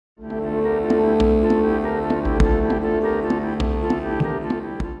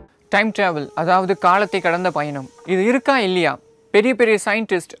Time travel அதாவது காலத்தை கடந்த பயணம் இது இருக்கா இல்லையா? பெரிய பெரிய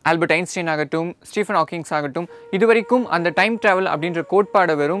சயின்டிஸ்ட் ஆல்பர்ட் ஐன்ஸ்டைன் ஆகட்டும், ஸ்டீஃபன் ஹாக்கிங்ஸ் ஆகட்டும், இதுவரைக்கும் அந்த டைம் டிராவல் அப்படின்ற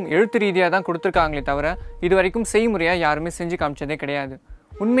கோட்பாடை வெறும் எழுத்து ரீதியாக தான் கொடுத்துருக்காங்களே தவிர இதுவரைக்கும் செய்முறையாக யாருமே செஞ்சு காமிச்சதே கிடையாது.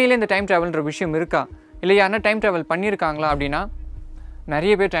 உண்மையிலே இந்த டைம் டிராவல்ன்ற விஷயம் இருக்கா, இல்லை யாருன்னா டைம் டிராவல் பண்ணியிருக்காங்களா அப்படின்னா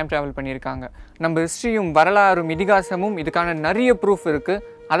நிறைய பேர் டைம் டிராவல் பண்ணியிருக்காங்க. நம்ம ஹிஸ்ட்ரியும் வரலாறும் இதிகாசமும் இதுக்கான நிறைய ப்ரூஃப் இருக்குது.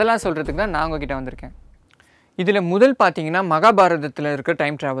 அதெல்லாம் சொல்கிறதுக்கு தான் நான் உங்ககிட்ட வந்திருக்கேன். இதில் முதல் பார்த்தீங்கன்னா மகாபாரதத்தில் இருக்க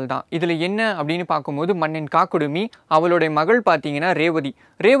டைம் டிராவல் தான். இதில் என்ன அப்படின்னு பார்க்கும்போது மன்னன் காக்குடுமி அவளுடைய மகள் பார்த்தீங்கன்னா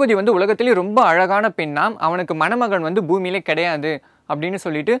ரேவதி வந்து உலகத்திலே ரொம்ப அழகான பெண்ணாம். அவனுக்கு மணமகன் வந்து பூமியிலே கிடையாது அப்படின்னு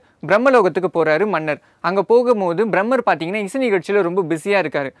சொல்லிட்டு பிரம்மலோகத்துக்கு போகிறாரு மன்னர். அங்கே போகும்போது பிரம்மர் பார்த்தீங்கன்னா இசை நிகழ்ச்சியில் ரொம்ப பிஸியாக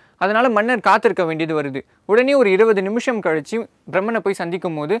இருக்கார். அதனால் மன்னர் காத்திருக்க வேண்டியது வருது. உடனே ஒரு 20 நிமிஷம் கழித்து பிரம்மனை போய்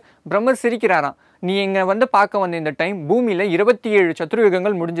சந்திக்கும் போது பிரம்மர் சிரிக்கிறாராம். நீ இங்கே வந்து பார்க்க வந்த இந்த டைம் பூமியில் 27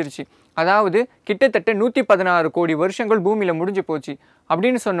 சதுர்யுகங்கள் முடிஞ்சிருச்சு. அதாவது கிட்டத்தட்ட 116 கோடி வருஷங்கள் பூமியில் முடிஞ்சு போச்சு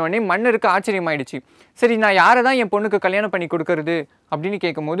அப்படின்னு சொன்னோடனே மன்னருக்கு ஆச்சரியமாயிடுச்சு. சரி, நான் யாரை தான் என் பொண்ணுக்கு கல்யாணம் பண்ணி கொடுக்கறது அப்படின்னு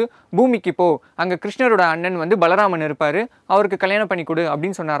கேட்கும்போது பூமிக்கு போ, அங்கே கிருஷ்ணரோட அண்ணன் வந்து பலராமன் இருப்பார், அவருக்கு கல்யாணம் பண்ணி கொடு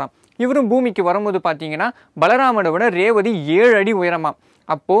அப்படின்னு சொன்னாராம். இவரும் பூமிக்கு வரும்போது பார்த்தீங்கன்னா பலராமனை விட ரேவதி 7 அடி உயரமா.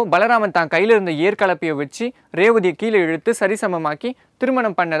 அப்போது பலராமன் தான் கையில் இருந்த ஏற்கலப்பையை வச்சு ரேவதியை கீழே இழுத்து சரிசமமாக்கி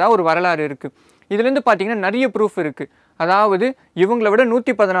திருமணம் பண்ணதாக ஒரு வரலாறு இருக்குது. இதுலேருந்து பார்த்தீங்கன்னா நிறைய ப்ரூஃப் இருக்குது. அதாவது இவங்களை விட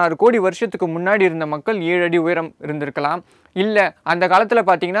 116 கோடி வருஷத்துக்கு முன்னாடி இருந்த மக்கள் 7 அடி உயரம் இருந்திருக்கலாம். இல்லை அந்த காலத்தில்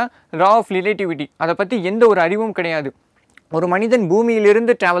பார்த்தீங்கன்னா லா ஆஃப் ரிலேட்டிவிட்டி அதை பற்றி எந்த ஒரு அறிவும் கிடையாது. ஒரு மனிதன்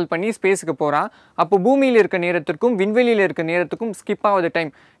பூமியிலிருந்து ட்ராவல் பண்ணி ஸ்பேஸுக்கு போகிறான். அப்போ பூமியில் இருக்க நேரத்திற்கும் விண்வெளியில் இருக்க நேரத்துக்கும் ஸ்கிப் ஆகுது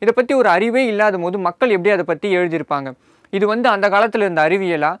டைம். இதை பற்றி ஒரு அறிவே இல்லாத போது மக்கள் எப்படி அதை பற்றி எழுதியிருப்பாங்க? இது வந்து அந்த காலத்தில் இருந்த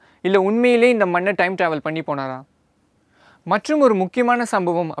அறிவியலா, இல்லை உண்மையிலே இந்த மண்ணை டைம் ட்ராவல் பண்ணி போனாரா? மற்றும் ஒரு முக்கியமான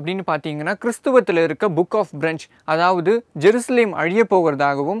சம்பவம் அப்படின்னு பார்த்தீங்கன்னா கிறிஸ்துவத்தில் இருக்க புக் ஆஃப் பிரஞ்ச், அதாவது ஜெருசலேம் அழிய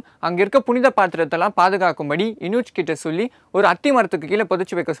போகிறதாகவும் அங்கே இருக்க புனித பாத்திரத்தெல்லாம் பாதுகாக்கும்படி இனூச் கிட்ட சொல்லி ஒரு அத்தி மரத்துக்கு கீழே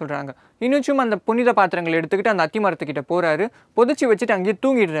புதைச்சி வைக்க சொல்கிறாங்க. இனூச்சும் அந்த புனித பாத்திரங்களை எடுத்துக்கிட்டு அந்த அத்தி மரத்துக்கிட்ட போகிறாரு. புதைச்சி வச்சுட்டு அங்கேயே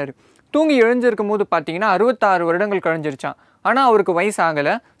தூங்கிடுறாரு. தூங்கி எழுந்திருக்கும் போது பார்த்தீங்கன்னா 66 வருடங்கள் கழிஞ்சிருச்சான். ஆனால் அவருக்கு வயசு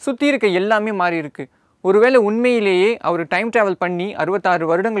ஆகலை. சுற்றி இருக்க எல்லாமே மாறி இருக்கு. ஒருவேளை உண்மையிலேயே அவர் டைம் ட்ராவல் பண்ணி 66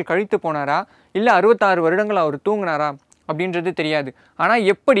 வருடங்கள் கழித்து போனாரா, இல்லை 66 வருடங்கள் அவர் தூங்கினாரா அப்படின்றது தெரியாது. ஆனால்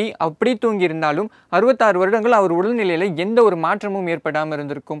அப்படி தூங்கி இருந்தாலும் 66 வருடங்கள் அவர் உடல்நிலையில் எந்த ஒரு மாற்றமும் ஏற்படாமல்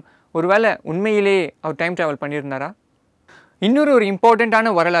இருந்திருக்கும். ஒருவேளை உண்மையிலேயே அவர் டைம் ட்ராவல் பண்ணியிருந்தாரா? இன்னொரு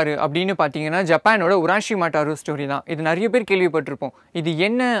இம்பார்ட்டண்ட்டான வரலாறு அப்படின்னு பார்த்தீங்கன்னா ஜப்பானோட உராஷிமா டாரோ ஸ்டோரி தான். இது நிறைய பேர் கேள்விப்பட்டிருப்போம். இது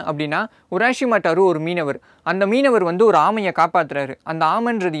என்ன அப்படின்னா, உராஷிமா டாரோ ஒரு மீனவர். அந்த மீனவர் வந்து ஒரு ஆமையை காப்பாற்றுறாரு. அந்த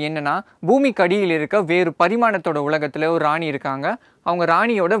ஆமைன்றது என்னன்னா, பூமிக்கு அடியில் இருக்க வேறு பரிமாணத்தோட உலகத்தில் ஒரு ராணி இருக்காங்க. அவங்க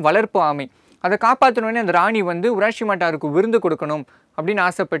ராணியோட வளர்ப்பு ஆமை. அதை காப்பாற்றணுன்னே அந்த ராணி வந்து உராஷிமா டாரோக்கு விருந்து கொடுக்கணும் அப்படின்னு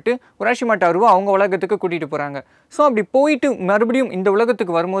ஆசைப்பட்டு உராஷிமா டாரோவை அவங்க உலகத்துக்கு கூட்டிகிட்டு போகிறாங்க. ஸோ அப்படி போயிட்டு மறுபடியும் இந்த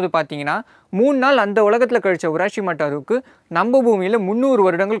உலகத்துக்கு வரும்போது பார்த்தீங்கன்னா 3 நாள் அந்த உலகத்தில் கழிச்ச உராஷிமா டாரோவுக்கு நம்ம பூமியில் 300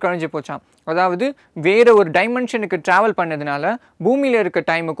 வருடங்கள் கழிஞ்சு போச்சான். அதாவது வேறு ஒரு டைமென்ஷனுக்கு ட்ராவல் பண்ணதுனால பூமியில் இருக்க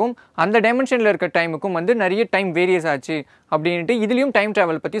டைமுக்கும் அந்த டைமென்ஷனில் இருக்க டைமுக்கும் வந்து நிறைய டைம் வேரியஸ் ஆச்சு அப்படின்ட்டு இதுலேயும் டைம்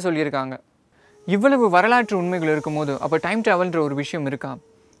ட்ராவல் பற்றி சொல்லியிருக்காங்க. இவ்வளவு வரலாற்று உண்மைகள் இருக்கும்போது அப்போ டைம் ட்ராவல்ன்ற ஒரு விஷயம்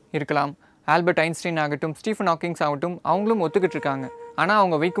இருக்கலாம். ஆல்பர்ட் ஐன்ஸ்டைன் ஆகட்டும், ஸ்டீஃபன் ஹாக்கிங்ஸ் ஆகட்டும், அவங்களும் ஒத்துக்கிட்டு இருக்காங்க. ஆனால்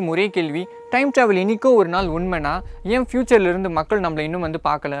அவங்க வைக்கும் ஒரே கேள்வி, டைம் ட்ராவல் இன்றைக்கோ ஒரு நாள் உண்மைனா ஏன் ஃப்யூச்சர்லேருந்து மக்கள் நம்மளை இன்னும் வந்து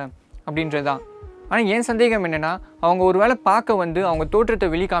பார்க்கல அப்படின்றதான். ஆனால் என் சந்தேகம் என்னென்னா, அவங்க ஒரு வேளை பார்க்க வந்து அவங்க தோற்றத்தை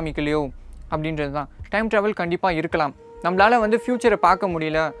வெளிக்காமிக்கலையோ அப்படின்றது தான். டைம் ட்ராவல் கண்டிப்பாக இருக்கலாம். நம்மளால் வந்து ஃப்யூச்சரை பார்க்க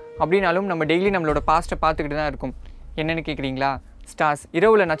முடியல அப்படின்னாலும் நம்ம டெய்லி நம்மளோட பாஸ்ட்டை பார்த்துக்கிட்டு தான் இருக்கும். என்னென்னு கேட்குறீங்களா? ஸ்டார்ஸ்,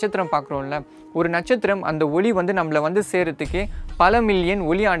 இரவில் நட்சத்திரம் பார்க்குறோம்ல, ஒரு நட்சத்திரம் அந்த ஒளி வந்து நம்மளை வந்து சேரத்துக்கே பல மில்லியன்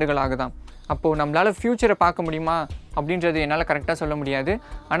ஒளி ஆண்டுகள் ஆகுதான். அப்போது நம்மளால் ஃப்யூச்சரை பார்க்க முடியுமா அப்படின்றது என்னால் கரெக்டாக சொல்ல முடியாது.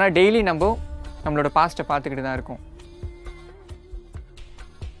 ஆனால் டெய்லி நம்மளோட பாஸ்ட்டை பார்த்துக்கிட்டு தான் இருக்கோம்.